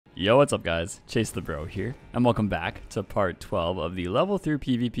Yo, what's up guys? Chase the Bro here, and welcome back to part 12 of the level through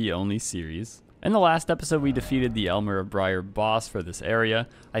PvP only series. In the last episode we defeated the Elmer of Briar boss for this area.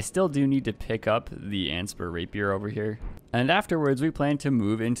 I still do need to pick up the Anspur Rapier over here. And afterwards we plan to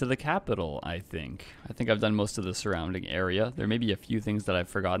move into the capital, I think. I've done most of the surrounding area. There may be a few things that I've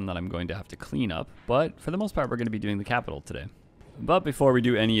forgotten that I'm going to have to clean up, but for the most part we're going to be doing the capital today. But before we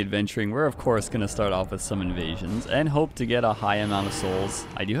do any adventuring, we're of course going to start off with some invasions and hope to get a high amount of souls.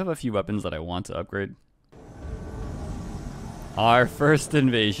 I do have a few weapons that I want to upgrade. Our first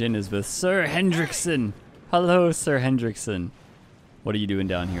invasion is with Sir Hendrickson. Hello, Sir Hendrickson. What are you doing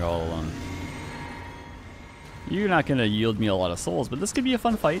down here all alone? You're not going to yield me a lot of souls, but this could be a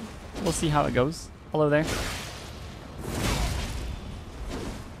fun fight. We'll see how it goes. Hello there.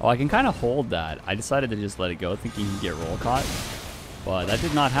 Oh, I can kind of hold that. I decided to just let it go, thinking he'd get roll caught. But that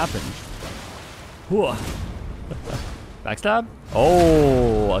did not happen. Backstab?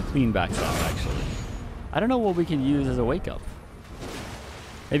 Oh, a clean backstab, actually. I don't know what we can use as a wake-up.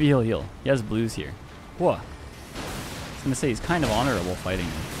 Maybe he'll heal. He has blues here. Whoa. I was going to say, he's kind of honorable fighting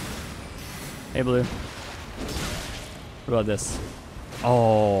me. Hey, Blue. What about this?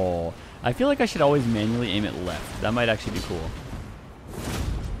 Oh. I feel like I should always manually aim it left. That might actually be cool.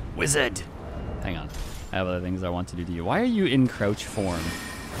 Wizard! Hang on. I have other things I want to do to you. Why are you in crouch form?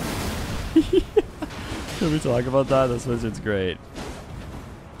 Can we talk about that? This wizard's great.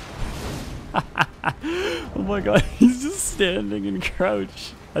 Oh my god, he's just standing in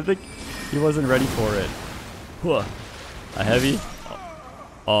crouch. I think he wasn't ready for it. A heavy?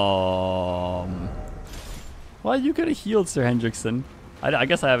 Well, you could have healed Sir Hendrickson. I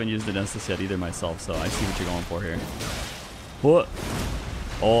guess I haven't used the Nessus yet either myself, so I see what you're going for here.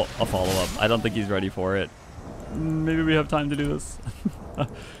 Oh, a follow-up. I don't think he's ready for it. Maybe we have time to do this.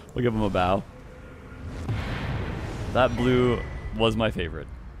 We'll give him a bow. That blue was my favorite.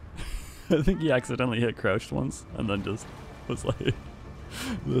 I think he accidentally hit crouched once and then just was like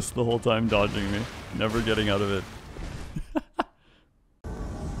this the whole time, dodging me, never getting out of it.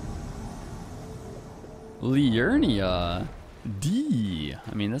 Liurnia. D.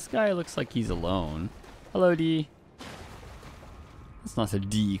 I mean, this guy looks like he's alone. Hello, D. That's not a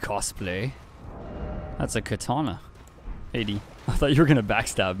D cosplay. That's a katana. Hey, D. I thought you were going to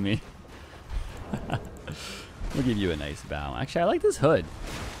backstab me. We'll give you a nice bow. Actually, I like this hood.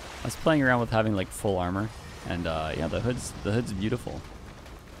 I was playing around with having like full armor. And yeah, the hood's beautiful.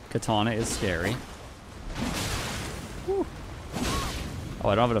 Katana is scary. Whew. Oh,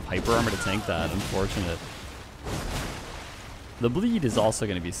 I don't have enough hyper armor to tank that. Unfortunate. The bleed is also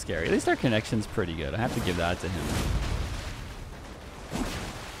going to be scary. At least our connection's pretty good. I have to give that to him.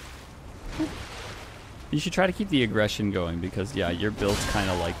 You should try to keep the aggression going because, yeah, your build's kind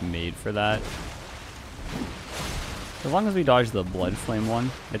of like made for that. As long as we dodge the blood flame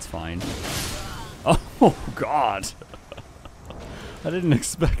one, it's fine. Oh, God. I didn't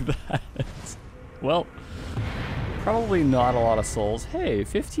expect that. Well, probably not a lot of souls. Hey,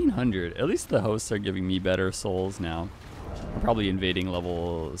 1,500. At least the hosts are giving me better souls now. I'm probably invading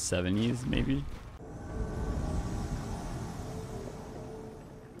level 70s, maybe.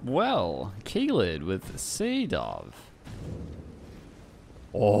 Well, Kaled with Sadov.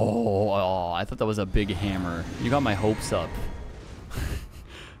 Oh, I thought that was a big hammer. You got my hopes up.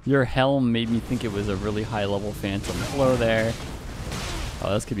 Your helm made me think it was a really high level phantom. Hello there.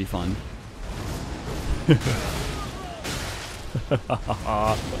 Oh, this could be fun.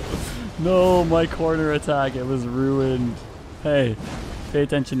 No, my corner attack, it was ruined. Hey, pay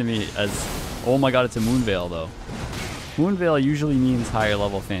attention to me as... Oh my god, it's a Moonveil though. Moonveil usually means higher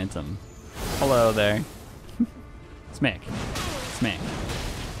level phantom. Hello there. Smack. Smack.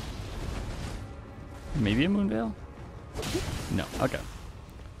 Maybe a Moonveil? No, okay.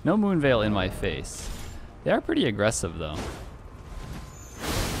 No Moonveil in my face. They are pretty aggressive though.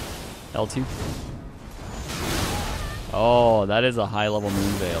 L2. Oh, that is a high level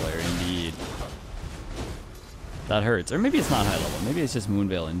Moonveiler indeed. That hurts. Or maybe it's not high level. Maybe it's just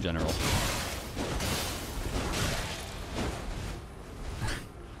Moonveil in general.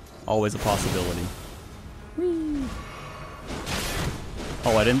 Always a possibility. Whee.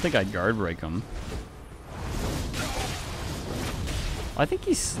 Oh, I didn't think I'd guard break him. I think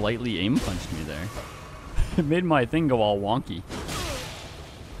he slightly aim punched me there. It made my thing go all wonky.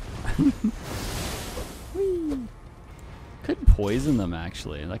 Could poison them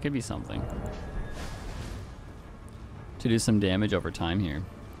actually. That could be something. To do some damage over time here.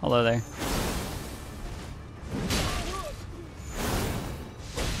 Hello there.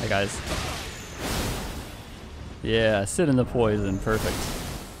 Hi guys. Yeah, sit in the poison. Perfect.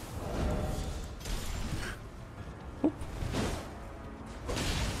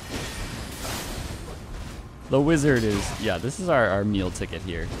 The wizard is, yeah, this is our meal ticket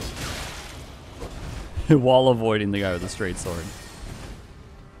here. While avoiding the guy with the straight sword.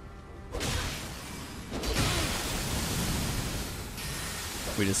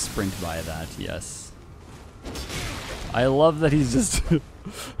 We just sprint by that, yes. I love that he's just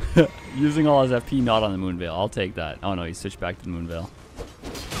using all his FP not on the Moonveil. I'll take that. Oh no, he switched back to the Moonveil.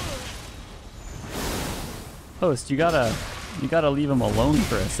 Host, you gotta leave him alone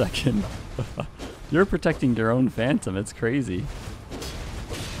for a second. You're protecting your own phantom, it's crazy.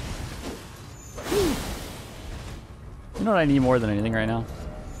 You know what I need more than anything right now?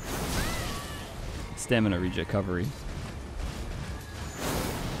 Stamina recovery.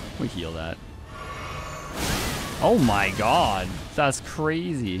 We heal that. Oh my god, that's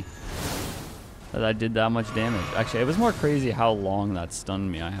crazy that I did that much damage. Actually, it was more crazy how long that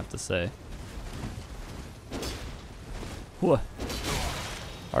stunned me, I have to say. Whoa.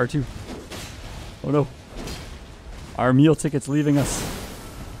 R2. Oh no. Our meal ticket's leaving us.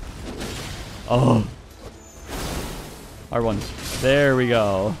 Oh. R1. There we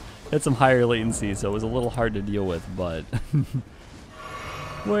go. Hit some higher latency, so it was a little hard to deal with, but...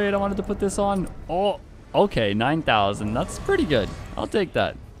 Wait, I wanted to put this on. Oh, okay, 9,000. That's pretty good. I'll take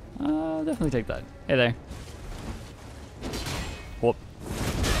that. Definitely take that. Hey there. Whoop.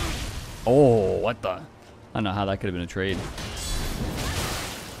 Oh, what the? I don't know how that could have been a trade.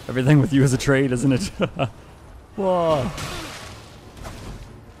 Everything with you is a trade, isn't it? Whoa.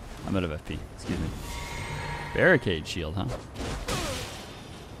 I'm out of FP. Excuse me. Barricade shield, huh?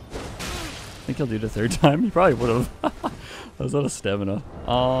 Think he'll do it a third time? He probably would have. I was out of stamina.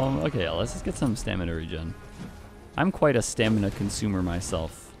 Okay, let's just get some stamina regen. I'm quite a stamina consumer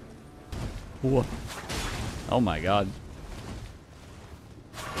myself. Whoa. Oh my god.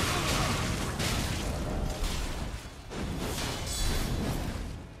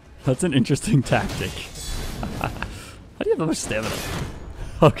 That's an interesting tactic. How do you have that much stamina?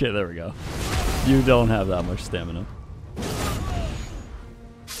 Okay, there we go. You don't have that much stamina.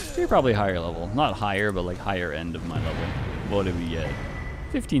 You're probably higher level. Not higher, but like higher end of my level. What did we get?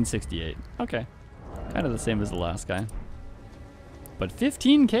 1568. Okay. Kind of the same as the last guy. But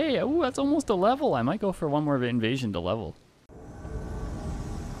 15k! Ooh, that's almost a level. I might go for one more invasion to level.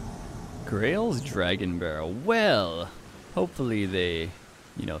 Grail's Dragon Barrel. Well, hopefully they,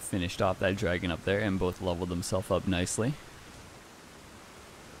 you know, finished off that dragon up there and both leveled themselves up nicely.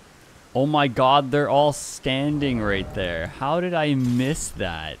 Oh my god, they're all standing right there. How did I miss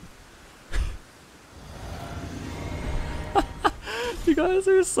that? You guys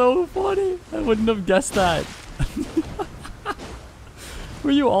are so funny. I wouldn't have guessed that.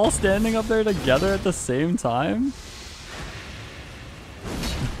 Were you all standing up there together at the same time?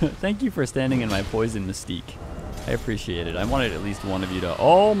 Thank you for standing in my poison mystique. I appreciate it. I wanted at least one of you to...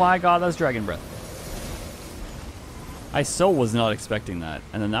 Oh my god, that's Dragon Breath. I so was not expecting that.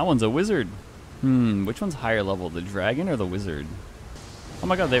 And then that one's a wizard. Which one's higher level, the dragon or the wizard? Oh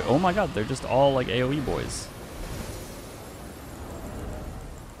my god, they're just all like AoE boys.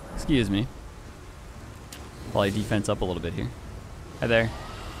 Excuse me. While I defense up a little bit here. Hi there.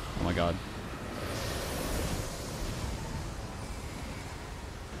 Oh my god.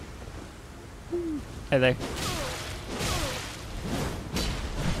 Hey there.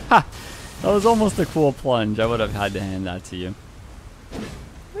 Ha! That was almost a cool plunge. I would have had to hand that to you.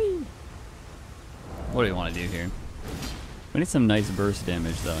 Whee! What do you want to do here? We need some nice burst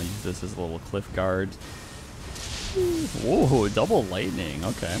damage though. Use this as a little cliff guard. Whoa, double lightning.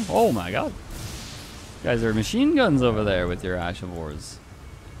 Okay. Oh my god. You guys are machine guns over there with your Ashivores.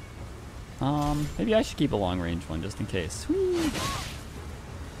 Maybe I should keep a long range one just in case. Whee!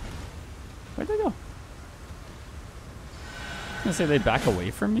 Where'd they go? I'm gonna say they back away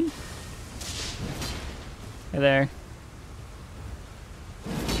from me. Hey there.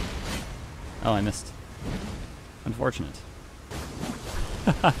 Oh, I missed. Unfortunate.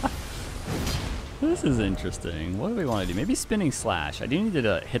 This is interesting. What do we want to do? Maybe spinning slash. I do need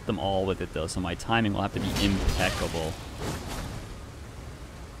to hit them all with it though, so my timing will have to be impeccable.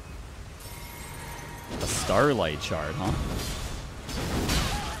 A starlight shard, huh?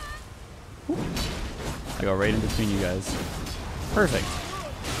 Ooh. I go right in between you guys. Perfect.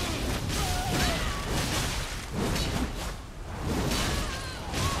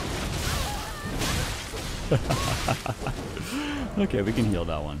 Okay, we can heal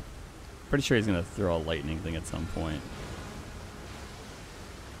that one. Pretty sure he's gonna throw a lightning thing at some point.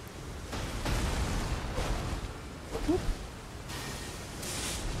 Whoop.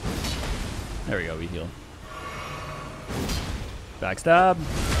 There we go, we heal. Backstab.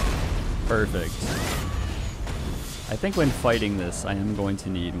 Perfect. I think when fighting this, I am going to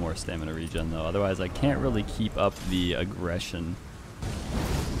need more stamina regen though. Otherwise, I can't really keep up the aggression.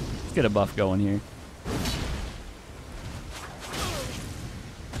 Let's get a buff going here.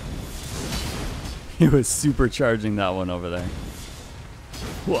 He was supercharging that one over there.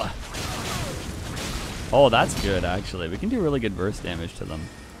 What? Oh, that's good actually. We can do really good burst damage to them.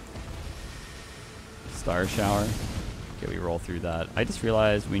 Star shower. Okay, we roll through that. I just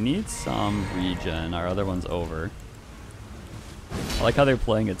realized we need some regen. Our other one's over. I like how they're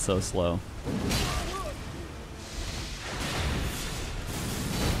playing it so slow.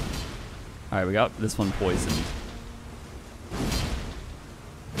 Alright, we got this one poisoned.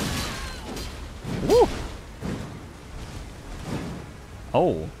 Woo!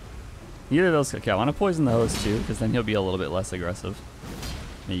 Oh. Either of those. Okay, I want to poison the host too, because then he'll be a little bit less aggressive.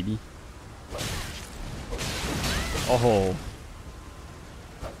 Maybe. Oh.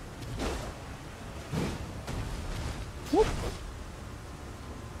 Whoop.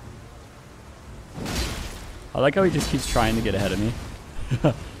 I like how he just keeps trying to get ahead of me.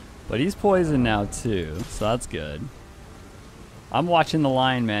 But he's poisoned now too, so that's good. I'm watching the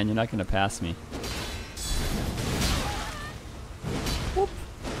line, man. You're not going to pass me. Whoop.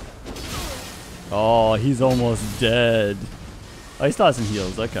 Oh, he's almost dead. Oh, he still has some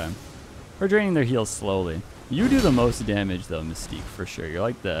heals. Okay. We're draining their heals slowly. You do the most damage though, Mystique, for sure. You're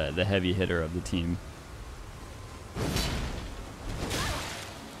like the heavy hitter of the team.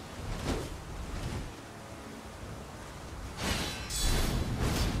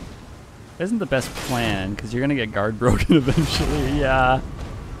 Isn't the best plan, because you're going to get guard broken eventually. Yeah.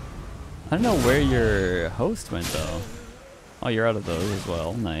 I don't know where your host went, though. Oh, you're out of those as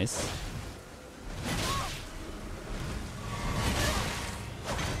well. Nice.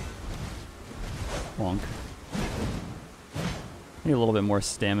 Bonk. Need a little bit more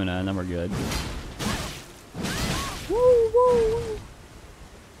stamina, and then we're good. Woo, woo, woo.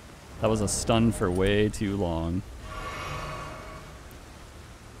 That was a stun for way too long.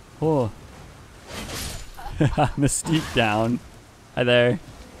 Oh. Mystique down. Hi there.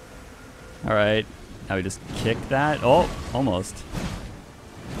 Alright. Now we just kick that. Oh, almost.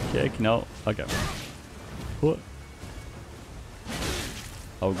 Kick. No. Okay. What?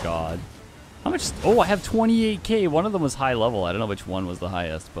 Oh, God. How much? Oh, I have 28k. One of them was high level. I don't know which one was the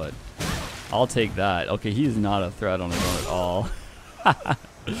highest, but I'll take that. Okay, he's not a threat on his own at all.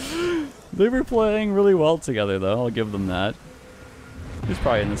 They were playing really well together, though. I'll give them that. He's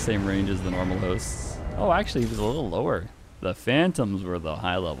probably in the same range as the normal hosts. Oh, actually, he was a little lower. The Phantoms were the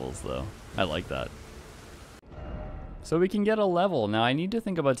high levels, though. I like that. So we can get a level. Now, I need to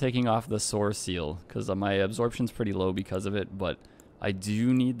think about taking off the Soar Seal, because my absorption's pretty low because of it, but I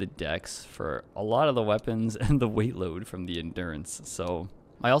do need the dex for a lot of the weapons and the weight load from the endurance. So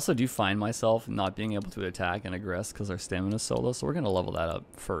I also do find myself not being able to attack and aggress because our stamina is so low, so we're going to level that up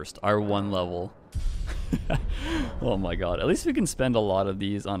first. Our one level. Oh my god. At least we can spend a lot of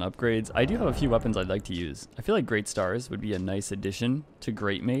these on upgrades. I do have a few weapons I'd like to use. I feel like Great Stars would be a nice addition to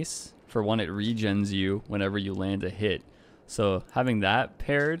Great Mace. For one, it regens you whenever you land a hit. So having that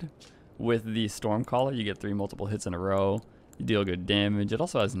paired with the Stormcaller, you get 3 multiple hits in a row. You deal good damage. It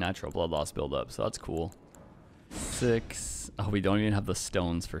also has natural blood loss buildup, so that's cool. 6. Oh, we don't even have the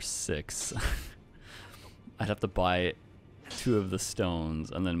stones for 6. I'd have to buy 2 of the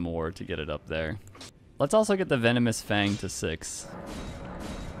stones and then more to get it up there. Let's also get the Venomous Fang to 6.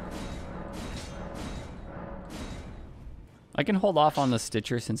 I can hold off on the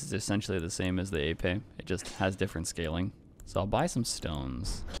Stitcher since it's essentially the same as the Ape. It just has different scaling. So I'll buy some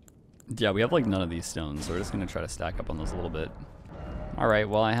stones. Yeah, we have like none of these stones, so we're just going to try to stack up on those a little bit. Alright,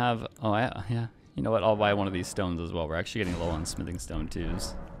 well I have... Oh, yeah. You know what? I'll buy one of these stones as well. We're actually getting low on smithing stone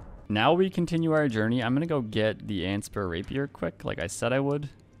twos. Now we continue our journey. I'm going to go get the Antspur Rapier quick, like I said I would.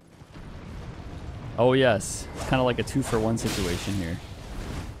 Oh yes, it's kind of like a 2-for-1 situation here.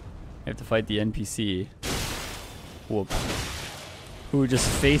 You have to fight the NPC. Whoop. Who just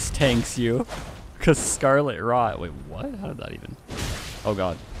face tanks you. Because Scarlet Rot. Wait, what? How did that even... Oh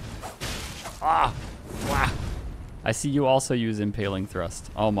god. Ah! Wah! I see you also use Impaling Thrust.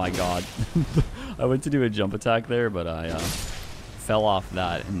 Oh my god. I went to do a jump attack there, but I fell off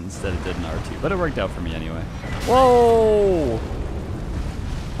that and instead it did an R2. But it worked out for me anyway. Whoa!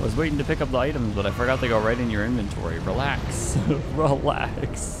 I was waiting to pick up the items, but I forgot they go right in your inventory. Relax.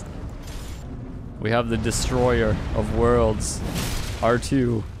 Relax. We have the Destroyer of Worlds.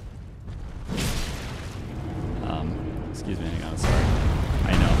 R2. Excuse me, hang on, sorry.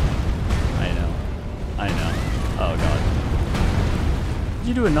 I know. Oh god. Did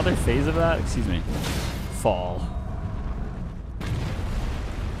you do another phase of that? Excuse me. Fall.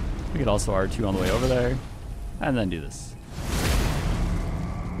 We could also R2 on the way over there. And then do this.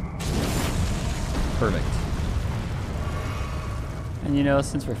 Perfect. And you know,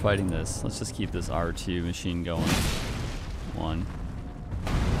 since we're fighting this, let's just keep this R2 machine going. 1,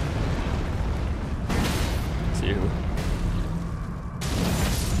 2.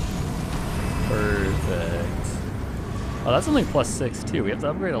 Perfect. Oh, that's only +6 too. We have to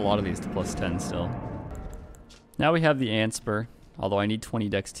upgrade a lot of these to +10 still. Now we have the ant spur, although I need 20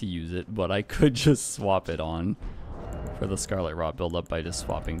 dex to use it, but I could just swap it on for the Scarlet Rot buildup by just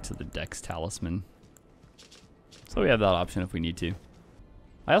swapping to the dex talisman. So we have that option if we need to.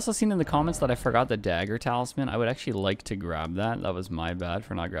 I also seen in the comments that I forgot the dagger talisman. I would actually like to grab that. That was my bad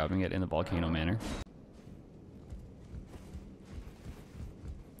for not grabbing it in the Volcano Manor.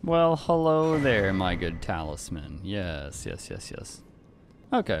 Well, hello there, my good talisman. Yes, yes, yes, yes.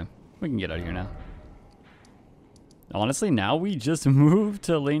 Okay, we can get out of here now. Honestly, now we just moved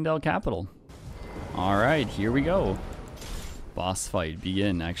to Lanedale Capital. Alright, here we go. Boss fight,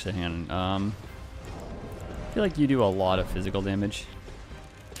 begin. Actually, hang on. I feel like you do a lot of physical damage.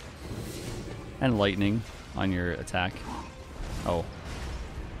 And lightning on your attack. Oh.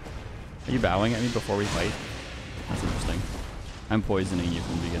 Are you bowing at me before we fight? That's interesting. I'm poisoning you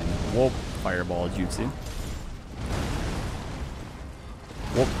from the beginning. Whoop. Fireball jutsu.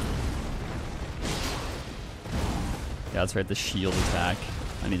 Whoop. Yeah, that's right, the shield attack.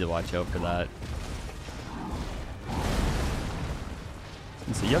 I need to watch out for that.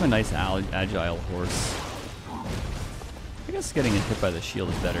 And so you have a nice agile horse. I guess getting hit by the shield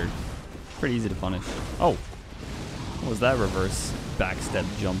is better. Pretty easy to punish. Oh! What was that reverse backstep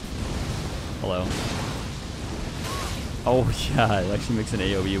jump? Hello. Oh yeah, it actually makes an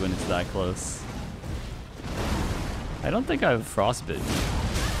AoE when it's that close. I don't think I have frostbite.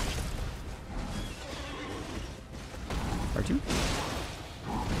 R2?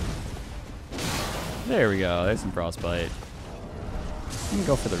 There we go, there's some frostbite. I'm gonna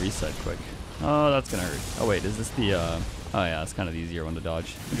go for the reset quick. Oh, that's gonna hurt. Oh wait, is this the, oh yeah, it's kind of the easier one to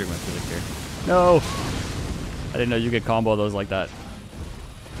dodge. I'll drink my physic here. No! I didn't know you could combo those like that.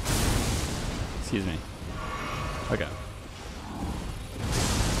 Excuse me. Okay.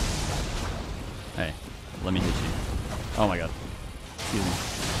 Hey, let me hit you. Oh my god. Excuse me.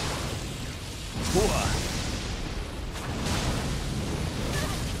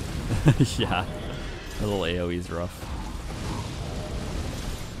 Yeah, the little AoE is rough.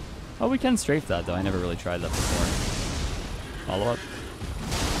 Oh, we can strafe that though. I never really tried that before. Follow up.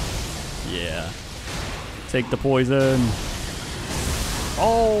 Yeah. Take the poison.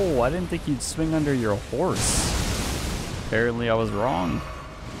 Oh, I didn't think you'd swing under your horse. Apparently I was wrong.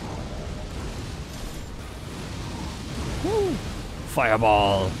 Woo.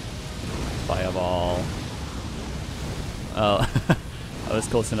 Fireball. Fireball. Oh, I was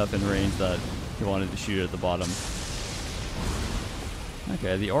close enough in range that he wanted to shoot at the bottom.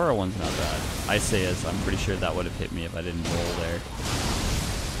 Okay, the aura one's not bad. I say as I'm pretty sure that would have hit me if I didn't roll there.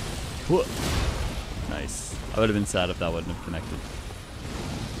 Whoa. Nice. I would have been sad if that wouldn't have connected.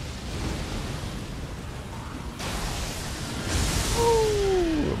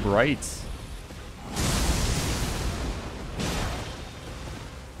 Ooh, bright.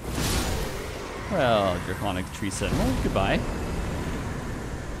 Well, Draconic Tree Sentinel, goodbye.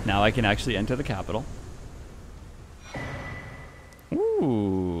 Now I can actually enter the capital.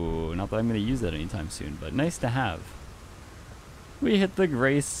 Ooh, not that I'm going to use that anytime soon, but nice to have. We hit the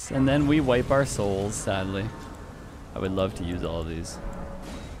grace, and then we wipe our souls, sadly. I would love to use all of these.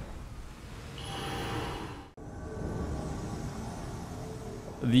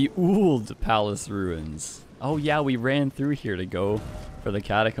 The Ould Palace Ruins. Oh yeah, we ran through here to go for the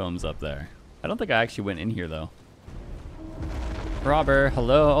catacombs up there. I don't think I actually went in here though. Robber,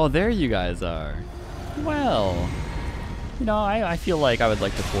 hello. Oh, there you guys are. Well, you know, I feel like I would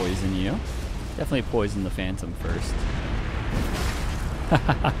like to poison you. Definitely poison the Phantom first.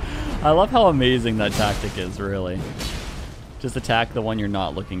 I love how amazing that tactic is, really. Just attack the one you're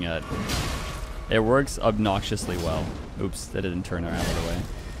not looking at. It works obnoxiously well. Oops, that didn't turn our ally away.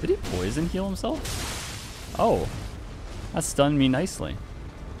 Did he poison heal himself? Oh, that stunned me nicely.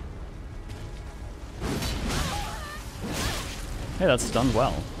 Hey, that stunned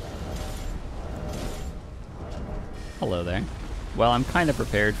well. Hello there. Well, I'm kind of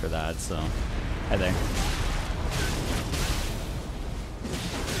prepared for that, so... Hi there.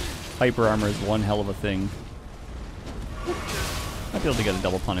 Hyper armor is one hell of a thing. Might be able to get a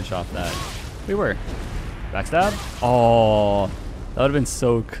double punish off that. We were. Backstab? Oh, that would have been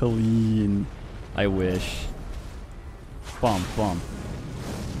so clean. I wish. Bump, bump.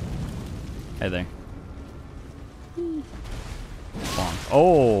 Hey there. Bonk.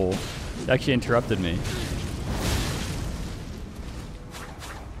 Oh, it actually interrupted me.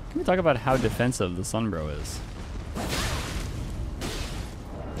 Can we talk about how defensive the Sunbro is?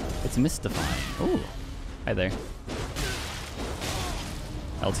 It's mystifying. Oh, hi there.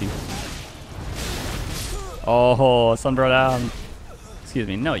 LT. Oh, Sunbro down. Excuse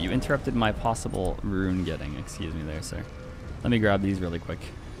me. No, you interrupted my possible rune getting. Excuse me there, sir. Let me grab these really quick.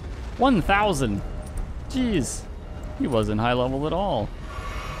 1,000. Jeez. He wasn't high level at all.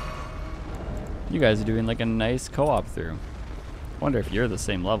 You guys are doing like a nice co-op through. Wonder if you're the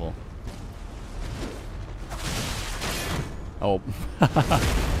same level. Oh.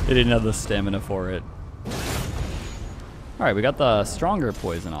 They didn't have the stamina for it. Alright, we got the stronger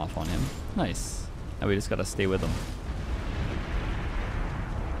poison off on him. Nice. Now we just gotta stay with him.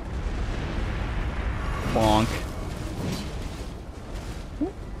 Bonk.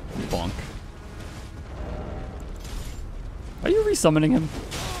 Bonk. Are you resummoning him?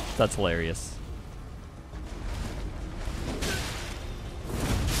 That's hilarious.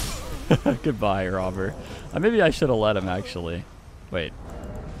 Goodbye, robber. Maybe I should have let him, actually. Wait.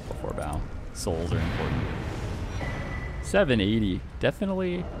 Before bow. Souls are important. 780.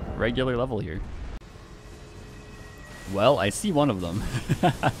 Definitely regular level here. Well, I see one of them.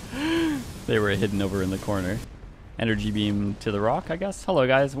 They were hidden over in the corner. Energy beam to the rock, I guess. Hello,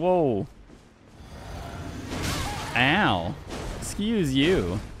 guys. Whoa. Ow. Excuse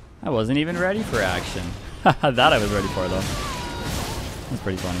you. I wasn't even ready for action. That I was ready for, though. That's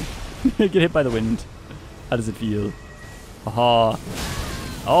pretty funny. Get hit by the wind. How does it feel? Haha.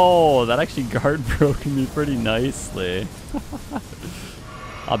 Oh, that actually guard broke me pretty nicely.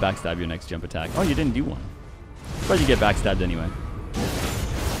 I'll backstab your next jump attack. Oh, you didn't do one. But you get backstabbed anyway.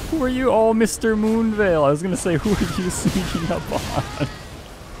 Who are you? Oh, Mr. Moonveil. I was going to say, who are you sneaking up on?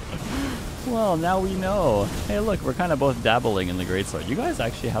 Well, now we know. Hey, look, we're kind of both dabbling in the greatsword. You guys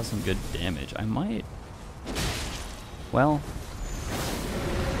actually have some good damage. I might... Well...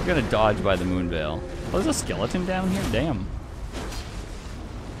 We're going to dodge by the Moonveil. Oh, there's a skeleton down here? Damn.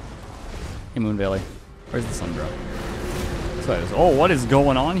 Hey, Moonveiler. Where's the Sunbro? Oh, what is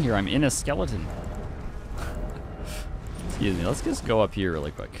going on here? I'm in a skeleton. Excuse me. Let's just go up here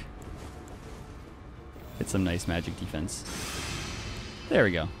really quick. Get some nice magic defense. There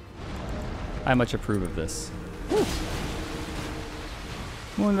we go. I much approve of this. Woo.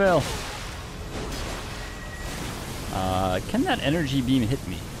 Moonveil. Can that energy beam hit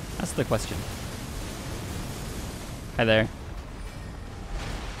me? That's the question. Hi there.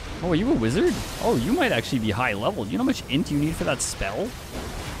 Oh, are you a wizard? Oh, you might actually be high level. Do you know how much int you need for that spell?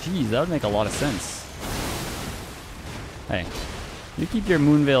 Jeez, that would make a lot of sense. Hey, you keep your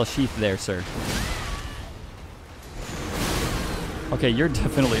Moonveil sheath there, sir. Okay, you're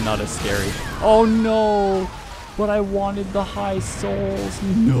definitely not as scary. Oh no! But I wanted the high souls.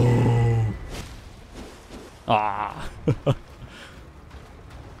 No! Ah!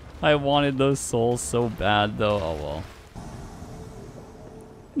 I wanted those souls so bad, though. Oh well.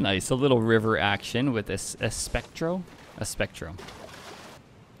 Nice, a little river action with a Spectro. A Spectro.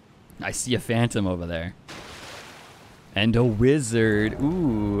 I see a Phantom over there. And a wizard.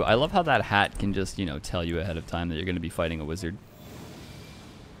 Ooh, I love how that hat can just, you know, tell you ahead of time that you're going to be fighting a wizard.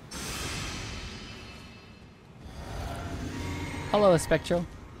 Hello, Spectro.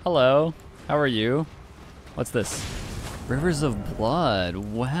 Hello. How are you? What's this? Rivers of Blood.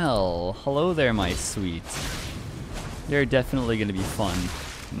 Well, hello there, my sweet. They're definitely going to be fun.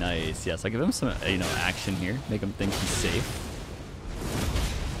 Nice. Yes, I'll give him some, you know, action here. Make him think he's safe.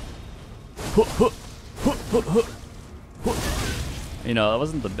 You know, that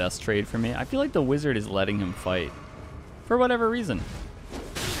wasn't the best trade for me. I feel like the wizard is letting him fight. For whatever reason.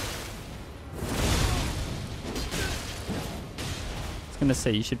 I was going to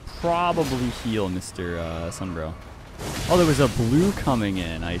say, you should probably heal Mr. Sunbro. Oh, there was a blue coming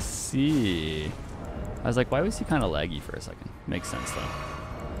in. I see. I was like, why was he kind of laggy for a second? Makes sense, though.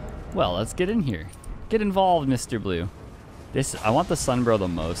 Well, let's get in here. Get involved, Mr. Blue. I want the Sunbro the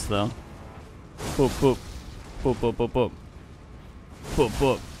most, though. Boop, boop. Boop, boop, boop, boop.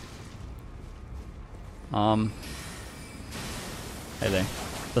 Boop, boop. Hey there.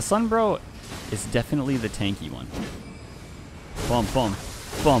 The Sunbro is definitely the tanky one. Bum, bum.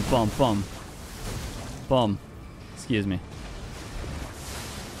 Bum, bum, bum. Bum. Excuse me.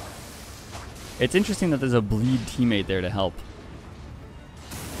 It's interesting that there's a bleed teammate there to help.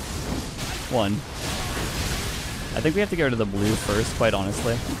 One. I think we have to get rid of the blue first, quite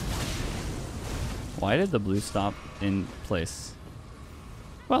honestly. Why did the blue stop in place?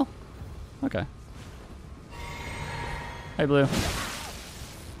 Well, okay. Hey, blue.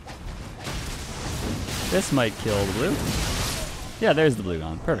 This might kill the blue. Yeah, there's the blue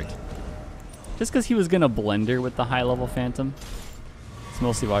gone. Perfect. Just because he was going to blender with the high-level Phantom. It's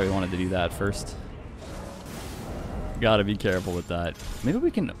That's mostly why we wanted to do that first. Gotta be careful with that. Maybe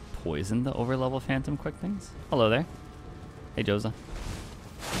we can poison the overlevel phantom quick things. Hello there. Hey, Joza.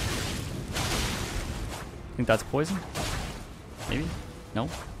 Think that's poison? Maybe? No?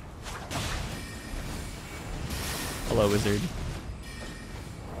 Hello, wizard.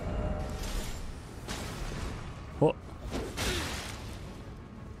 Oh.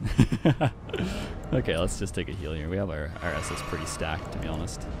 Okay, let's just take a heal here. We have our SS pretty stacked, to be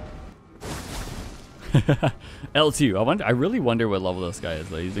honest. L2. I really wonder what level this guy is,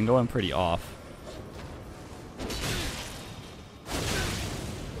 though. He's been going pretty off.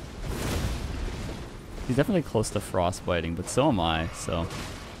 He's definitely close to frostbiting, but so am I, so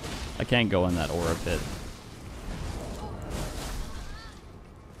I can't go in that aura pit.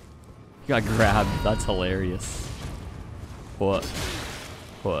 He got grabbed. That's hilarious. What?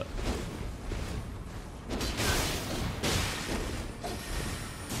 What?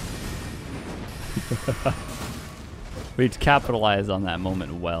 We need to capitalize on that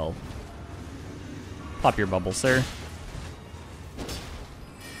moment well. Pop your bubble, sir.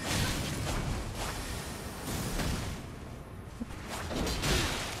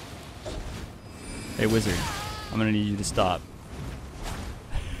 Hey, wizard. I'm gonna need you to stop.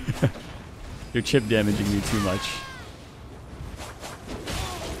 You're chip damaging me too much.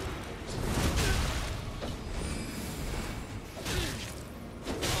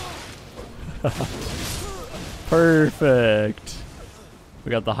 Perfect.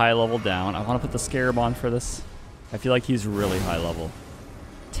 We got the high level down. I want to put the scarab on for this. I feel like he's really high level.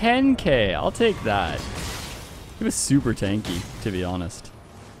 10k. I'll take that. He was super tanky, to be honest.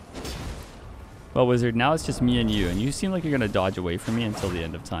 Well, wizard, now it's just me and you seem like you're going to dodge away from me until the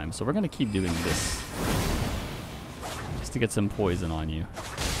end of time. So we're going to keep doing this. Just to get some poison on you.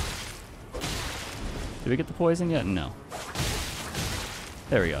 Did we get the poison yet? No.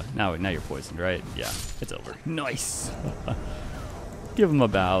 There we go. Now you're poisoned, right? Yeah, it's over. Nice. Give him a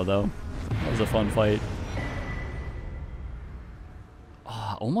bow, though. That was a fun fight.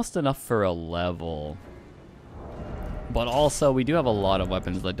 Oh, almost enough for a level. But also, we do have a lot of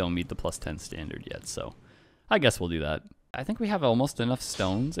weapons that don't meet the +10 standard yet, so I guess we'll do that. I think we have almost enough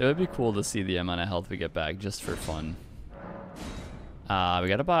stones. It would be cool to see the amount of health we get back just for fun. We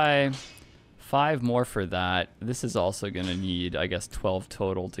gotta buy 5 more for that. This is also gonna need, I guess, 12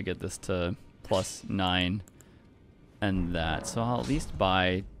 total to get this to +9 and that. So I'll at least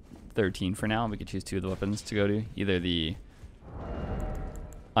buy 13 for now. We could choose 2 of the weapons to go to. Either the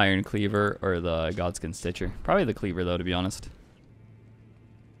Iron Cleaver or the Godskin Stitcher. Probably the Cleaver though, to be honest.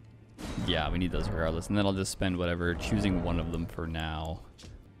 Yeah, we need those regardless. And then I'll just spend whatever, choosing one of them for now.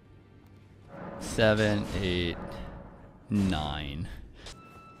 7, 8, 9.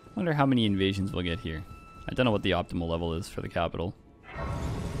 Wonder how many invasions we'll get here. I don't know what the optimal level is for the capital.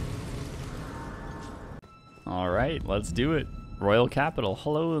 Alright, let's do it. Royal Capital.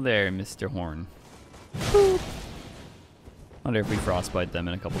 Hello there, Mr. Horn. Boop. Wonder if we frostbite them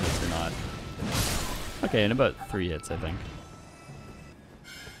in a couple hits or not. Okay, in about 3 hits, I think.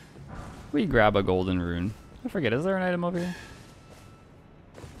 We grab a golden rune. I forget, is there an item over here?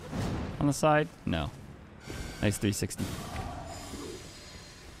 On the side? No. Nice 360.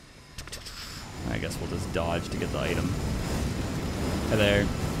 I guess we'll just dodge to get the item. Hey there.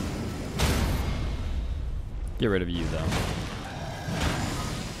 Get rid of you, though.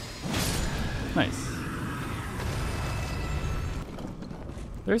 Nice.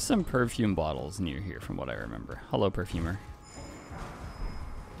 There's some perfume bottles near here from what I remember. Hello, perfumer.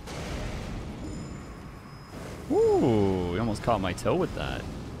 Ooh, we almost caught my toe with that.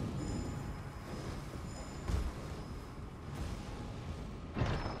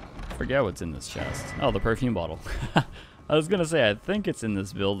 Forget what's in this chest. Oh, the perfume bottle. I was gonna say, I think it's in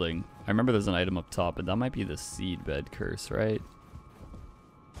this building. I remember there's an item up top, but that might be the seed bed curse, right?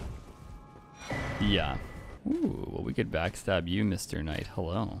 Yeah. Ooh, well, we could backstab you, Mr. Knight.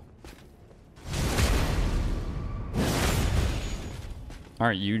 Hello.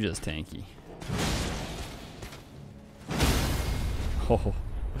 Aren't you just tanky? Oh.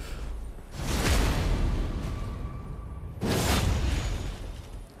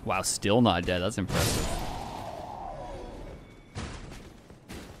 Wow, still not dead. That's impressive.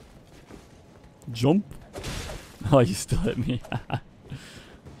 Jump. Oh, you still hit me.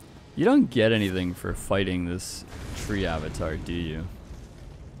 You don't get anything for fighting this tree avatar, do you?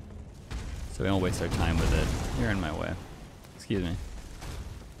 So we don't waste our time with it. You're in my way. Excuse me.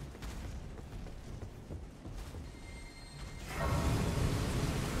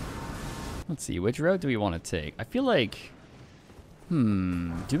 Let's see, which route do we want to take? I feel like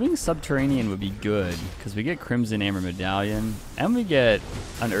Doing subterranean would be good because we get Crimson Amber Medallion and we get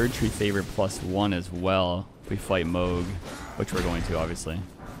an Erdtree Favor +1 as well if we fight Moog, which we're going to obviously.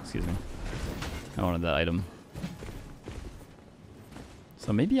 Excuse me. I wanted that item.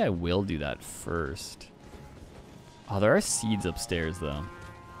 So maybe I will do that first. Oh, there are seeds upstairs though.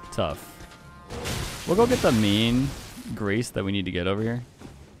 Tough. We'll go get the main grace that we need to get over here.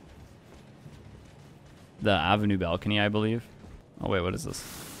 The Avenue Balcony, I believe. Oh wait, what is this?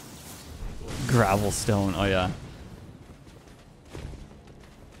 Gravel stone. Oh yeah.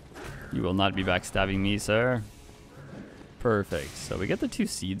 You will not be backstabbing me, sir. Perfect. So we get the 2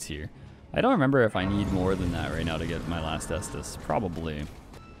 seeds here. I don't remember if I need more than that right now to get my last Estus. Probably.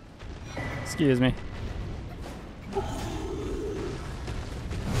 Excuse me.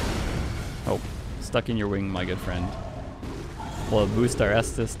 Oh, stuck in your wing, my good friend. We'll boost our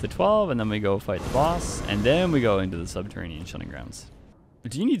Estus to 12, and then we go fight the boss, and then we go into the subterranean shunning grounds.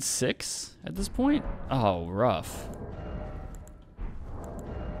 Do you need 6 at this point? Oh, rough.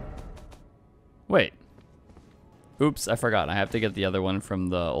 Wait. Oops, I forgot. I have to get the other one from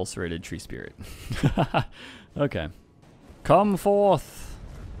the ulcerated tree spirit. Okay. Come forth,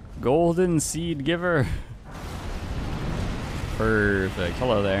 golden seed giver. Perfect.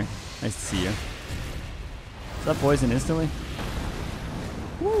 Hello there. Nice to see you. Is that poison instantly?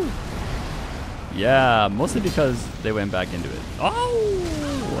 Woo. Yeah, mostly because they went back into it.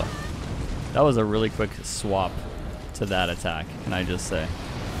 Oh! That was a really quick swap to that attack, can I just say.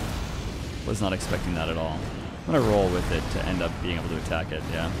 Was not expecting that at all. I'm gonna roll with it to end up being able to attack it,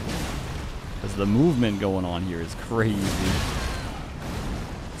 yeah. Because the movement going on here is crazy.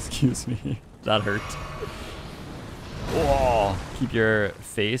 Excuse me. That hurt. Whoa! Keep your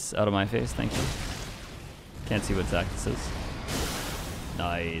face out of my face, thank you. Can't see what attack this is.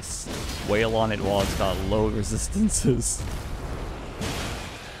 Nice. Wail on it while it's got low resistances.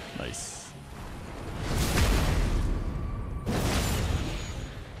 Nice.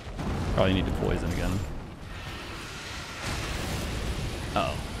 Probably need to poison again.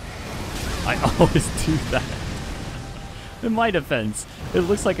 Uh oh. I always do that. In my defense, it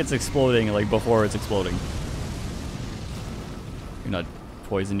looks like it's exploding like before it's exploding. You're not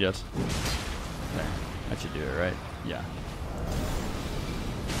poisoned yet? There. That should do it, right? Yeah.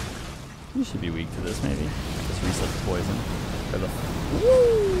 You should be weak to this, maybe. Just reset the poison. Or the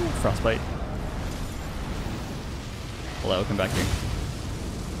frostbite. Hello, come back here.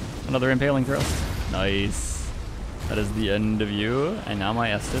 Another impaling thrust. Nice. That is the end of you, and now my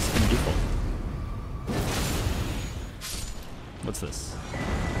Estus can be full. What's this?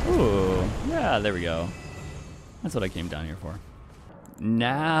 Ooh, yeah, there we go. That's what I came down here for.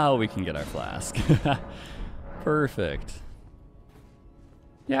 Now we can get our flask. Perfect.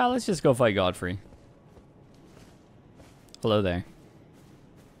 Yeah, let's just go fight Godfrey. Hello there.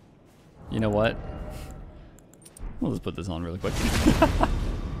 You know what? We'll just put this on really quick.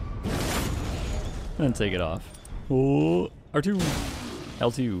 And take it off. Oh, R2.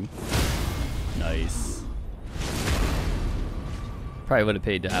 L2. Nice. Probably would have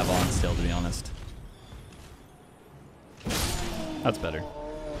paid to have on still, to be honest. That's better.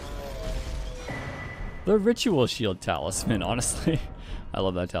 The Ritual Shield Talisman, honestly. I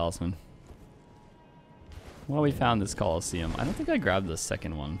love that talisman. Well, we found this Coliseum. I don't think I grabbed the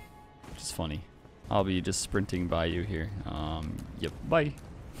second one, which is funny. I'll be just sprinting by you here. Yep, bye.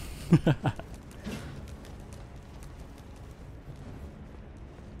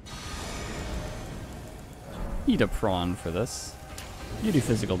 Eat a prawn for this. You do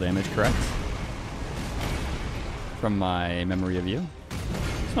physical damage, correct? From my memory of you.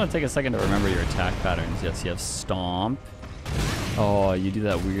 Just want to take a second to remember your attack patterns. Yes, you have Stomp. Oh, you do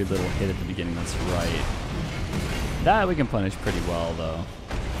that weird little hit at the beginning, that's right. That we can punish pretty well, though.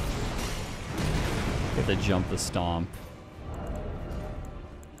 Get to jump the Stomp.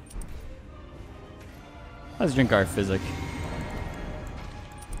 Let's drink our Physic.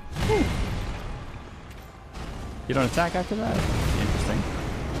 Whew. You don't attack after that? Interesting.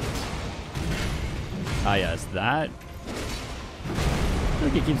 Ah, yes, that. I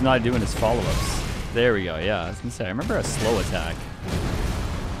think he keeps not doing his follow-ups. There we go, yeah. I was gonna say, I remember a slow attack.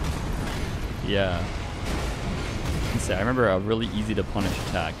 Yeah. I was gonna say, I remember a really easy to punish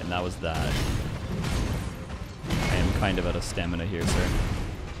attack, and that was that. I am kind of out of stamina here, sir.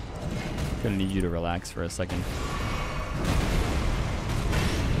 Gonna need you to relax for a second.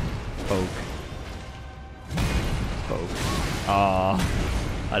 Poke. Poke. Ah,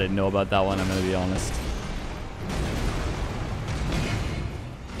 I didn't know about that one, I'm gonna be honest.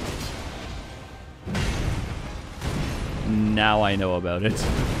 Now I know about it.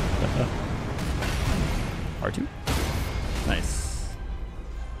 R2. Nice.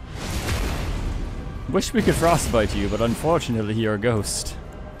 Wish we could frostbite you, but unfortunately you're a ghost.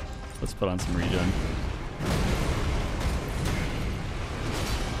 Let's put on some regen.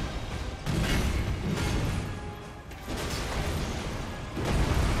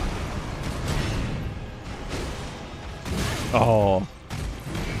 Oh,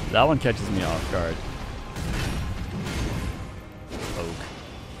 that one catches me off guard. Oak.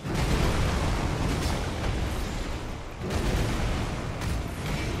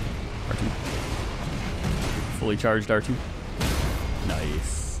 R2. Fully charged R2.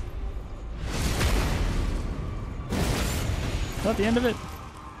 Nice. Is that the end of it?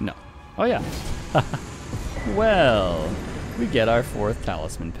 No. Oh yeah. Well, we get our 4th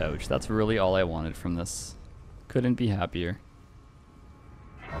talisman pouch. That's really all I wanted from this. Couldn't be happier.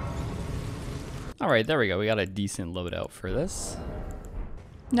 Alright, there we go. We got a decent loadout for this.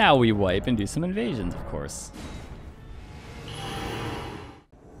 Now we wipe and do some invasions, of course.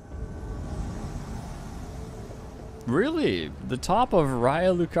 Really? The top of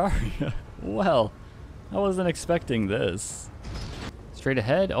Raya Lucaria? Well, I wasn't expecting this. Straight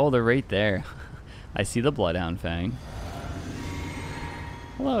ahead? Oh, they're right there. I see the Bloodhound Fang.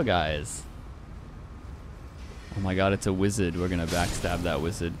 Hello, guys. Oh my god, it's a wizard. We're gonna backstab that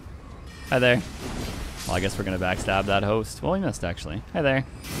wizard. Hi there. Well, I guess we're gonna backstab that host. Well, he missed, actually. Hi there.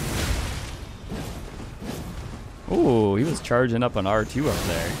 Ooh, he was charging up an R2 up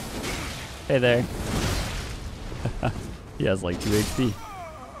there. Hey there. He has like 2 HP.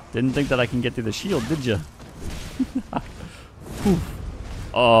 Didn't think that I can get through the shield, did ya?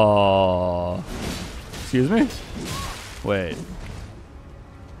 Oh. Excuse me? Wait.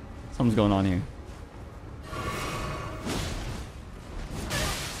 Something's going on here.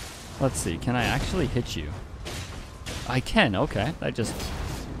 Let's see, can I actually hit you? I can, okay. I just...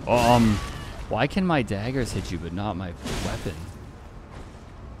 why can my daggers hit you but not my weapon?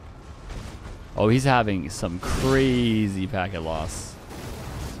 Oh, he's having some crazy packet loss.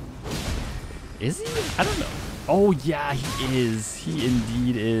 Is he? I don't know. Oh, yeah, he is. He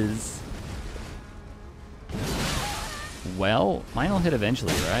indeed is. Well, mine will hit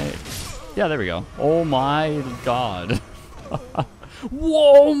eventually, right? Yeah, there we go. Oh my god.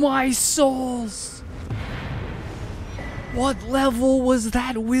 Whoa, my souls! What level was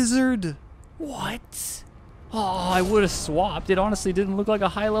that wizard? What? Oh, I would have swapped. It honestly didn't look like a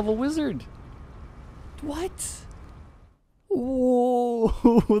high level wizard. What? Whoa,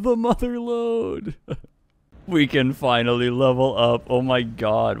 the mother load. We can finally level up. Oh my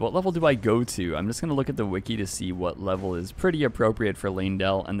god. What level do I go to? I'm just going to look at the wiki to see what level is pretty appropriate for Lane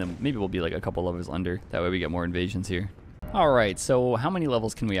Dell, and then maybe we'll be like a couple levels under. That way we get more invasions here. Alright, so how many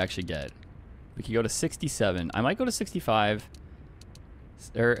levels can we actually get? We could go to 67. I might go to 65.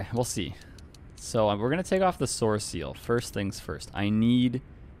 We'll see. So we're going to take off the Source Seal. First things first. I need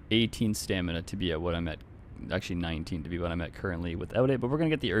 18 stamina to be at what I'm at. Actually 19 to be what I'm at currently without it. But we're going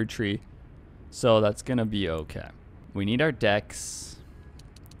to get the Erd Tree. So that's going to be okay. We need our Dex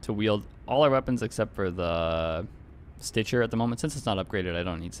to wield all our weapons except for the Stitcher at the moment. Since it's not upgraded, I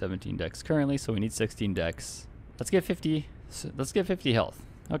don't need 17 Dex currently. So we need 16 Dex. Let's get 50. Let's get 50 health.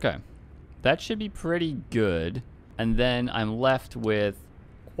 Okay. That should be pretty good. And then I'm left with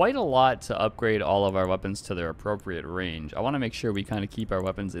quite a lot to upgrade all of our weapons to their appropriate range. I want to make sure we kind of keep our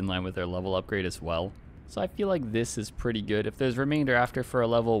weapons in line with their level upgrade as well. So I feel like this is pretty good. If there's remainder after for a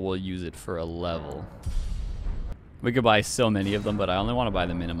level, we'll use it for a level. We could buy so many of them, but I only want to buy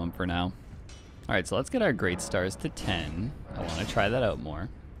the minimum for now. Alright, so let's get our Great Stars to 10. I want to try that out more.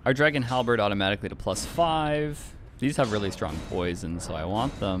 Our Dragon Halberd automatically to +5. These have really strong poison, so I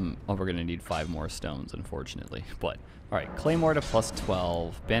want them. Oh, we're going to need 5 more stones, unfortunately. But, alright, Claymore to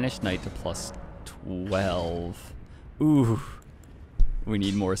 +12. Banished Knight to +12. Ooh. We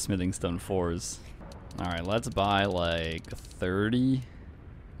need more Smithing Stone 4s. Alright, let's buy like 30.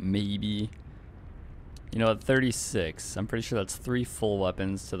 Maybe. You know what, 36. I'm pretty sure that's 3 full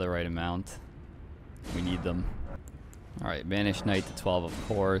weapons to the right amount. We need them. Alright, Banished Knight to 12, of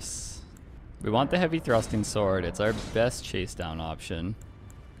course. We want the Heavy Thrusting Sword. It's our best chase down option.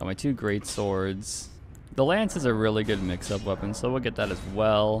 Got my 2 Great Swords. The Lance is a really good mix-up weapon, so we'll get that as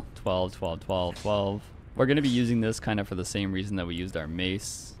well. 12, 12, 12, 12. We're going to be using this kind of for the same reason that we used our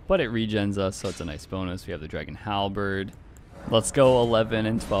Mace, but it regens us, so it's a nice bonus. We have the Dragon Halberd. Let's go 11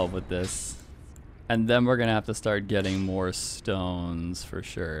 and 12 with this. And then we're going to have to start getting more stones for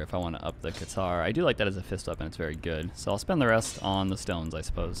sure if I want to up the Qatar. I do like that as a fist weapon. It's very good. So I'll spend the rest on the stones, I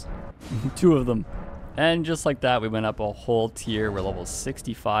suppose. 2 of them. And just like that, we went up a whole tier. We're level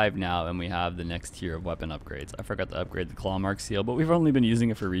 65 now, and we have the next tier of weapon upgrades. I forgot to upgrade the Claw Mark Seal, but we've only been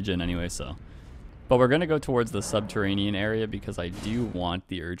using it for regen anyway, so. But we're going to go towards the subterranean area because I do want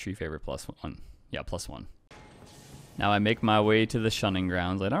the Erd Tree Favorite +1. Yeah, +1. Now I make my way to the shunning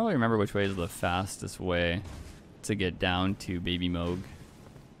grounds. I don't really remember which way is the fastest way to get down to Baby Moog.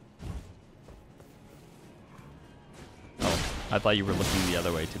 Oh, I thought you were looking the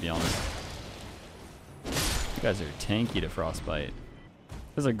other way, to be honest. You guys are tanky to Frostbite.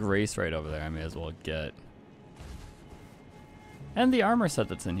 There's a Grace right over there I may as well get. And the armor set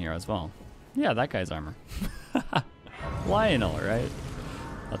that's in here as well. Yeah, that guy's armor. Lionel, right?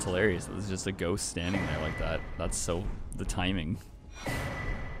 That's hilarious. There's just a ghost standing there like that. That's so... the timing.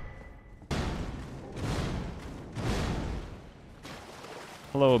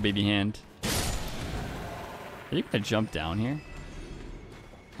 Hello, baby hand. Are you gonna jump down here?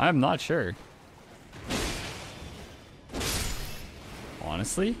 I'm not sure.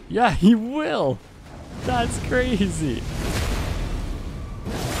 Honestly? Yeah, he will! That's crazy!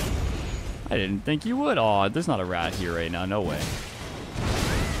 I didn't think you would. Aw, there's not a rat here right now. No way.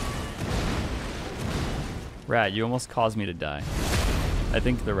 Rat, you almost caused me to die. I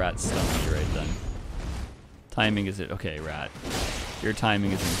think the rat stunned me right then. Timing is it? Okay, rat. Your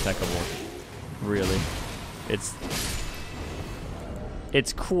timing is impeccable. Really.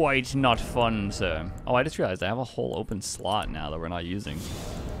 It's quite not fun, sir. Oh, I just realized I have a whole open slot now that we're not using.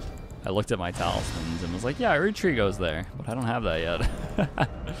 I looked at my talismans and was like, yeah, Erd Tree goes there. But I don't have that yet.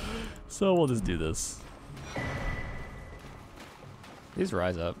 So we'll just do this. These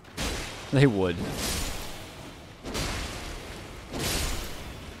rise up. They would.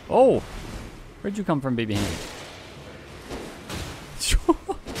 Oh! Where'd you come from, baby hand?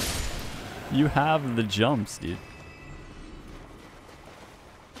 You have the jumps, dude.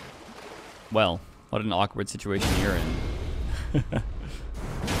 Well, what an awkward situation you're in.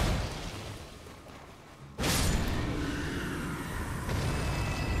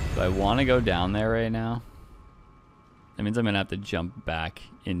 Do I want to go down there right now? That means I'm going to have to jump back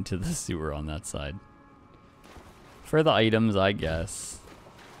into the sewer on that side. For the items, I guess.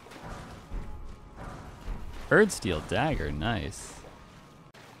 Erdsteel dagger, nice.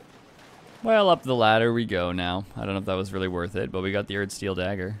 Well, up the ladder we go now. I don't know if that was really worth it, but we got the Erdsteel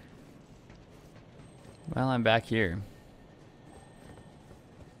dagger. Well, I'm back here.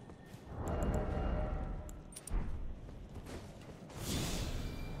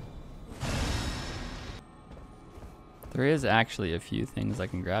 There is actually a few things I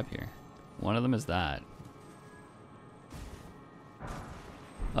can grab here. One of them is that.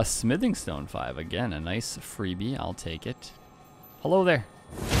 A smithing stone 5. Again, a nice freebie. I'll take it. Hello there.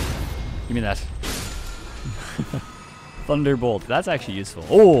 Give me that. Thunderbolt. That's actually useful.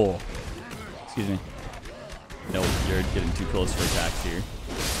 Oh! Excuse me. No, you're getting too close for attacks here.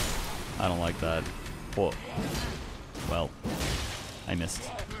 I don't like that. Whoa. Well, I missed.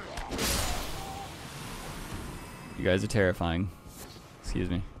 You guys are terrifying. Excuse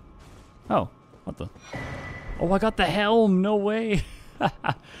me. Oh, what the? Oh, I got the helm. No way.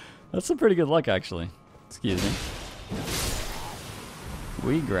 That's some pretty good luck, actually. Excuse me.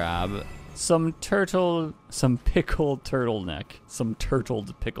 We grab some pickled turtleneck. Some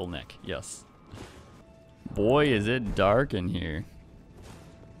turtled pickle neck. Yes. Boy, is it dark in here.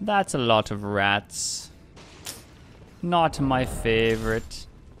 That's a lot of rats. Not my favorite.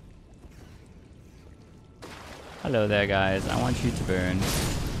 Hello there, guys. I want you to burn.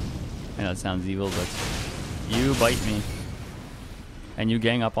 I know it sounds evil, but you bite me. And you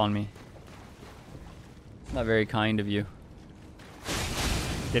gang up on me. It's not very kind of you.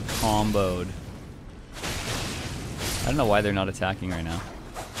 Get comboed. I don't know why they're not attacking right now.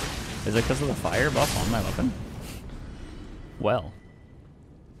 Is it because of the fire buff on my weapon? Well.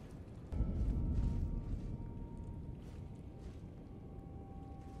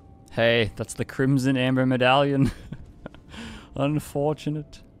 Hey, that's the Crimson Amber Medallion.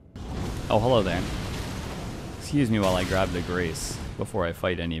 Unfortunate. Oh, hello there. Excuse me while I grab the Grace before I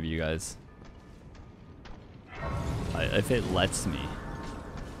fight any of you guys. If it lets me.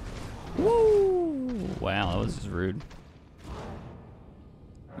 Woo! Wow, that was just rude.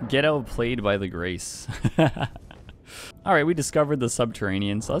 Get outplayed by the Grace. Alright, we discovered the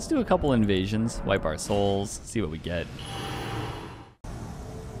subterranean, so let's do a couple invasions, wipe our souls, see what we get.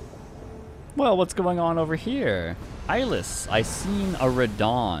 Well, what's going on over here? Eyeless, I seen a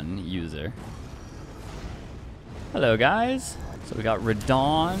Radon user. Hello, guys. So we got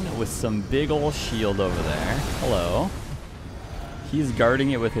Radon with some big ol' shield over there. Hello. He's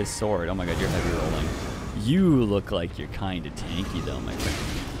guarding it with his sword. Oh my god, you're heavy rolling. You look like you're kind of tanky though, my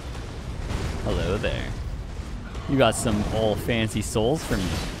friend. Hello there. You got some all fancy souls for me.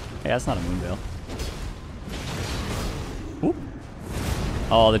 Hey, that's not a moonveil. Oop.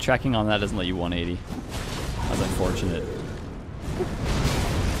 Oh, the tracking on that doesn't let you 180. That's unfortunate.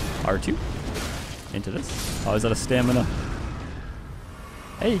 R2. Into this. Oh, is that a stamina?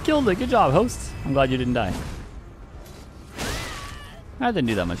 Hey, you killed it. Good job, host. I'm glad you didn't die. I didn't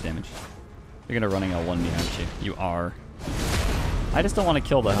do that much damage. You're gonna running L1 me, aren't you? You are. I just don't want to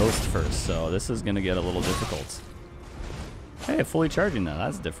kill the host first, so this is gonna get a little difficult. Hey, fully charging that.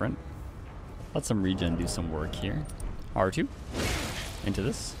 That's different. Let some regen do some work here. R2. Into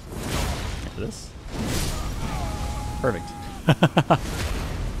this. Into this. Perfect.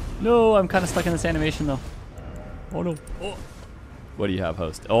 No, I'm kind of stuck in this animation though. Oh no. Oh. What do you have,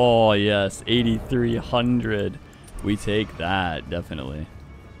 host? Oh yes, 8,300. We take that, definitely.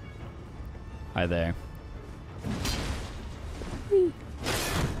 Hi there.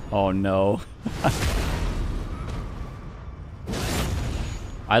 Oh no.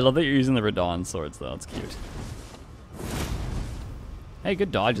 I love that you're using the Radon swords though, it's cute. Hey,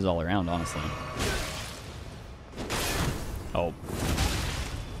 good dodges all around, honestly. Oh.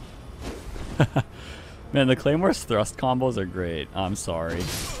 Man, the Claymore's thrust combos are great. I'm sorry.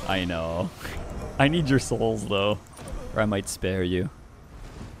 I know. I need your souls though, or I might spare you.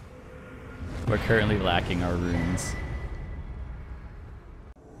 We're currently lacking our runes.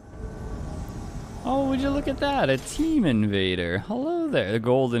 Oh, would you look at that? A team invader. Hello there, the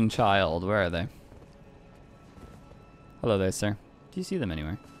golden child. Where are they? Hello there, sir. Do you see them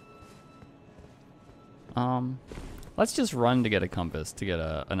anywhere? Let's just run to get a compass to get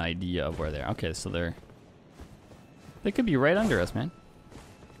an idea of where they are. Okay, so they could be right under us, man.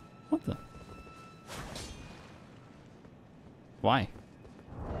 What the? Why?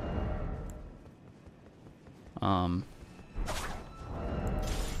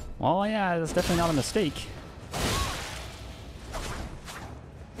 Well, yeah, that's definitely not a mistake.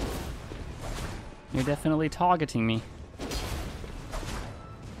 You're definitely targeting me.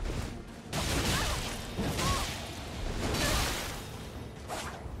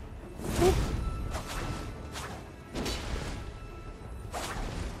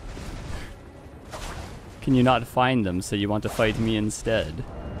 Can you not find them, so you want to fight me instead?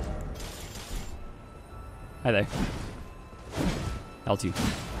 Hi there. L2.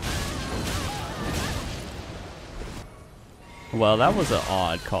 Well, that was an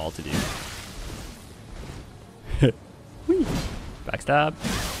odd call to do. Whee! Backstab.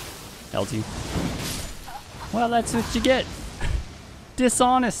 L2. Well, that's what you get.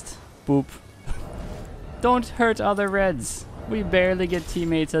 Dishonest. Boop. Don't hurt other Reds. We barely get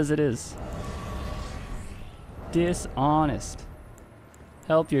teammates as it is. Dishonest.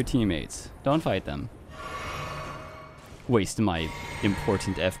 Help your teammates. Don't fight them. Waste my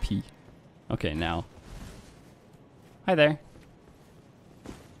important FP. Okay, now. Hi there.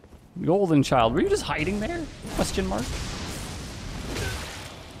 Golden child, were you just hiding there? Question mark.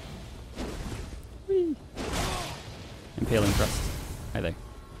 Whee. Impaling thrust. Hi there.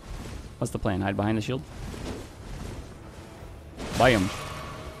 What's the plan? Hide behind the shield? Buy him.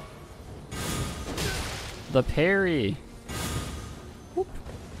 The parry. Whoop.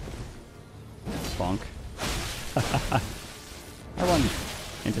 Bonk. I won.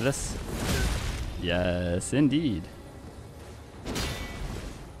 Into this. Yes, indeed.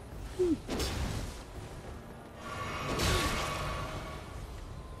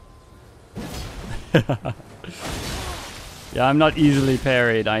 Yeah, I'm not easily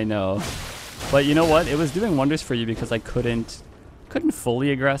parried, I know. But you know what? It was doing wonders for you because I couldn't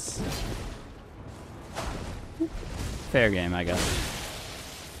fully aggress. Fair game, I guess.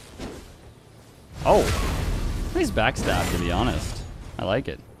 Oh, nice backstab, to be honest. I like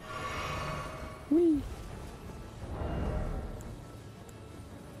it. Whee.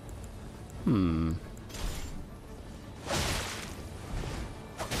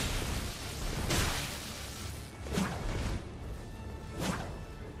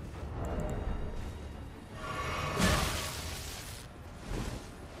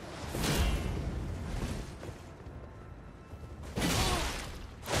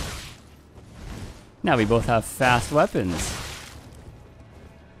 Now we both have fast weapons.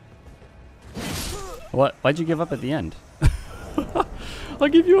 What? Why'd you give up at the end? I'll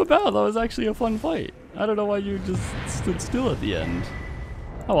give you a bow. That was actually a fun fight. I don't know why you just stood still at the end.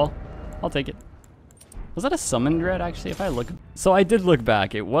 Oh well, I'll take it. Was that a summoned red actually? If I look, so I did look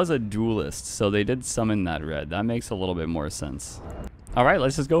back. It was a duelist, so they did summon that red. That makes a little bit more sense. All right,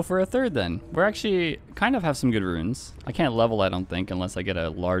 let's just go for a third then. We're actually kind of have some good runes. I can't level, I don't think, unless I get a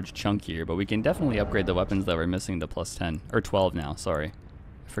large chunk here, but we can definitely upgrade the weapons that we're missing to plus 10, or 12 now, sorry.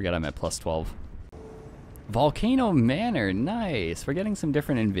 I forget I'm at plus 12. Volcano Manor, nice. We're getting some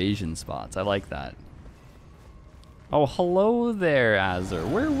different invasion spots. I like that. Oh, hello there, Azur.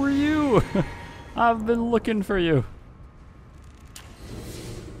 Where were you? I've been looking for you.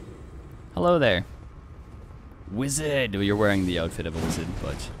 Hello there. Wizard! You're wearing the outfit of a wizard,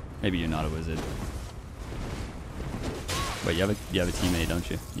 but maybe you're not a wizard. Wait, you have a teammate, don't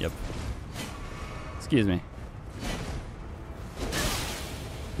you? Yep. Excuse me.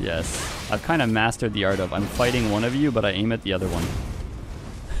 Yes. I've kind of mastered the art of I'm fighting one of you, but I aim at the other one.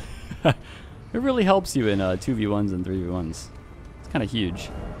 It really helps you in 2v1s and 3v1s. It's kind of huge.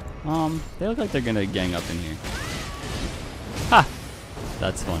 They look like they're gonna gang up in here. Ha!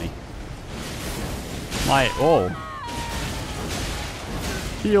 That's funny. Oh!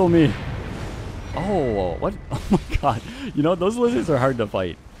 Heal me! Oh, what? Oh my god. You know, those lizards are hard to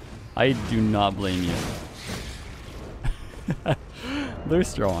fight. I do not blame you. They're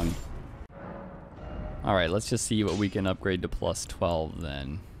strong. Alright, let's just see what we can upgrade to plus 12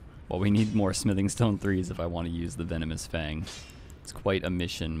 then. Well, we need more smithing stone 3s if I want to use the venomous fang. It's quite a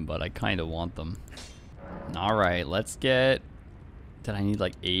mission, but I kind of want them. Alright, let's get... Did I need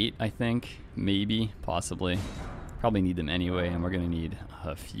like 8, I think? Maybe, possibly. Probably need them anyway, and we're going to need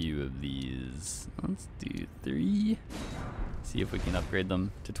a few of these. Let's do 3. See if we can upgrade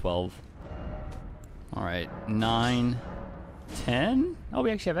them to 12. Alright, 9, 10? Oh,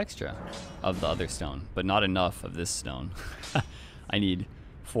 we actually have extra of the other stone, but not enough of this stone. I need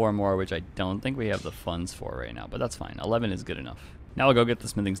 4 more, which I don't think we have the funds for right now, but that's fine. 11 is good enough. Now we'll go get the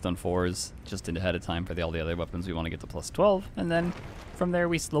smithing stone 4s just ahead of time for all the other weapons we want to get to plus 12, and then from there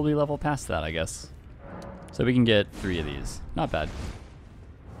we slowly level past that, I guess. So we can get 3 of these. Not bad.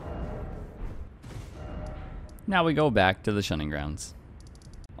 Now we go back to the shunning grounds.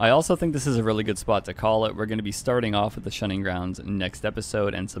 I also think this is a really good spot to call it. We're going to be starting off with the shunning grounds next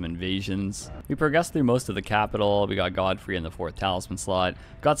episode and some invasions. We progressed through most of the capital. We got Godfrey in the 4th talisman slot.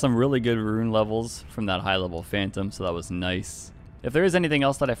 Got some really good rune levels from that high level phantom, so that was nice. If there is anything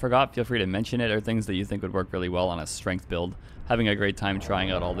else that I forgot, feel free to mention it, or things that you think would work really well on a strength build. Having a great time trying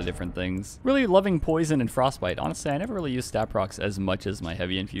out all the different things. Really loving poison and frostbite. Honestly, I never really used stat procs as much as my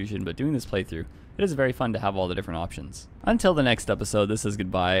heavy infusion, but doing this playthrough, it is very fun to have all the different options. Until the next episode, this is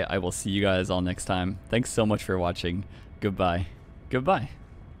goodbye. I will see you guys all next time. Thanks so much for watching. Goodbye. Goodbye.